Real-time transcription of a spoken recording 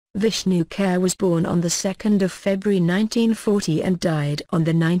Vishnu Khare was born on the 2nd of February 1940 and died on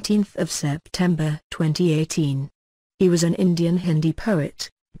the 19th of September 2018. He was an Indian Hindi poet,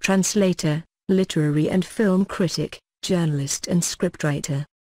 translator, literary and film critic, journalist and scriptwriter.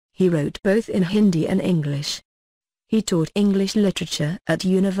 He wrote both in Hindi and English. He taught English literature at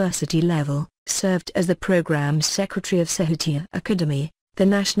university level, served as the program secretary of Sahitya Akademi, the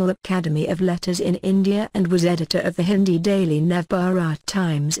National Academy of Letters in India, and was editor of the Hindi daily Navbharat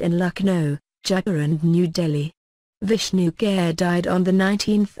Times in Lucknow, Jaipur and New Delhi. Vishnu Khare died on the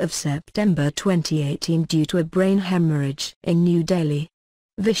 19th of September 2018 due to a brain hemorrhage in New Delhi.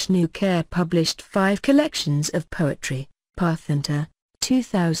 Vishnu Khare published 5 collections of poetry, Parthanta,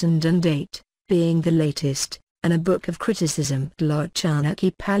 2008, being the latest, and a book of criticism, Lochana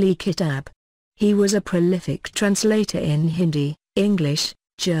Ki Pali Kitab. He was a prolific translator in Hindi, English,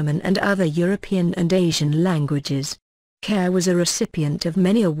 German and other European and Asian languages. Khare was a recipient of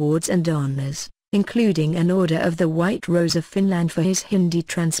many awards and honors, including an Order of the White Rose of Finland for his Hindi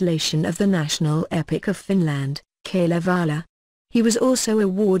translation of the national epic of Finland, Kalevala. He was also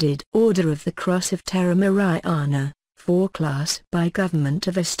awarded Order of the Cross of Terra 4 class by Government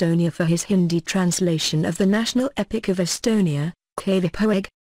of Estonia for his Hindi translation of the national epic of Estonia, Kavipoeg.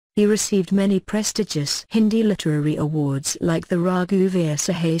 He received many prestigious Hindi literary awards like the Raghuvir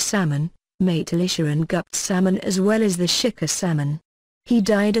Sahai Samman, Maitalisharan Gupt Samman as well as the Shikhar Samman. He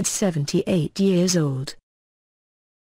died at 78 years old.